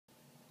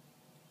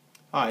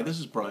Hi, this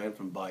is Brian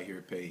from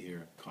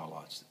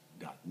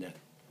BuyHerePayHereCarLots.net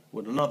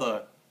with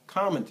another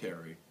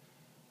commentary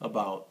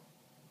about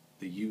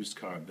the used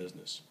car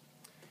business.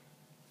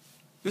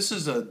 This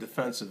is a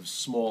defense of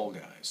small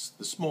guys,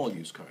 the small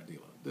used car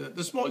dealer.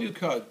 The small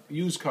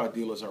used car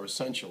dealers are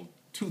essential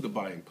to the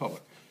buying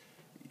public.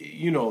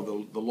 You know,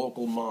 the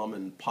local mom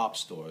and pop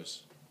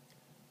stores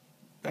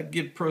that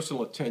give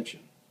personal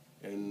attention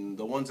and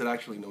the ones that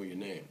actually know your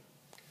name.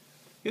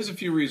 Here's a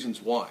few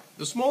reasons why.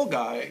 The small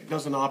guy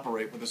doesn't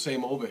operate with the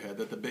same overhead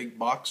that the big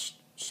box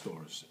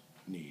stores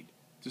need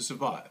to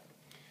survive.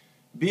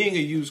 Being a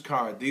used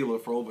car dealer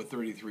for over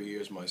 33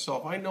 years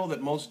myself, I know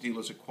that most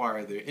dealers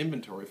acquire their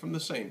inventory from the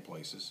same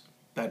places,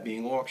 that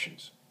being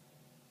auctions.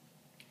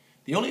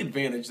 The only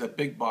advantage that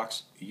big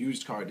box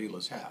used car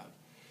dealers have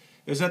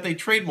is that they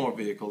trade more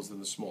vehicles than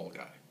the small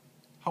guy.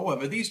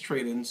 However, these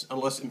trade-ins,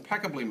 unless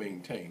impeccably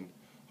maintained,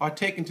 are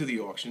taken to the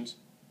auctions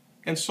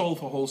and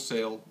sold for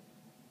wholesale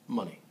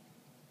money.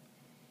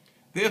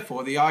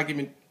 Therefore, the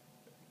argument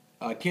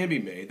can be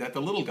made that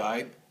the little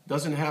guy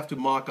doesn't have to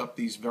mark up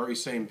these very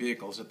same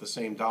vehicles at the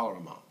same dollar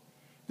amount.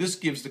 This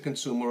gives the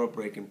consumer a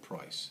break in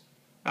price.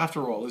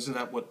 After all, isn't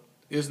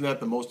that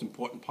the most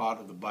important part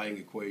of the buying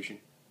equation?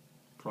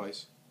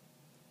 Price.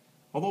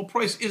 Although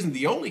price isn't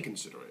the only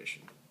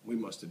consideration, we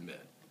must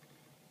admit,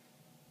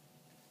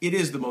 it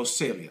is the most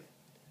salient.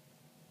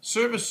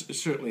 Service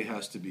certainly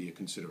has to be a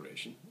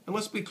consideration, and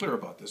let's be clear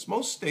about this.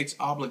 Most states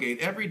obligate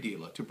every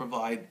dealer to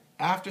provide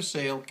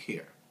after-sale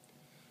care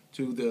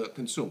to the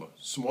consumer.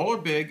 Small or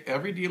big,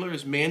 every dealer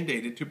is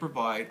mandated to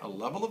provide a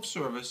level of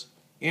service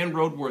and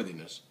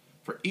roadworthiness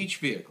for each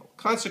vehicle.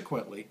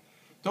 Consequently,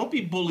 don't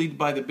be bullied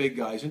by the big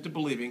guys into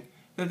believing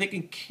that they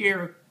can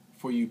care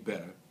for you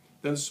better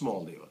than the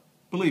small dealer.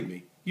 Believe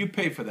me, you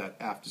pay for that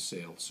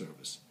after-sale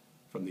service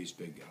from these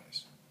big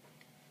guys.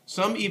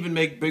 Some even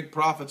make big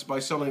profits by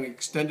selling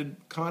extended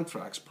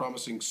contracts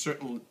promising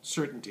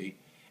certainty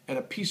and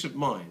a peace of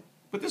mind,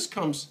 but this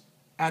comes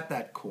at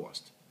that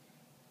cost.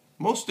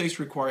 Most states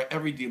require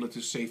every dealer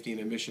to safety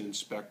and emission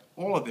inspect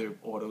all of their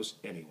autos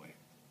anyway.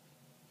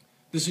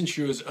 This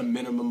ensures a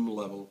minimum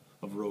level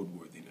of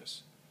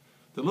roadworthiness.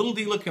 The little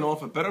dealer can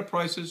offer better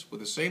prices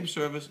with the same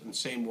service and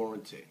same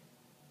warranty.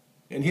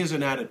 And here's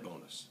an added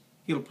bonus.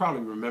 He'll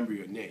probably remember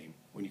your name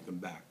when you come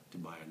back to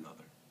buy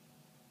another.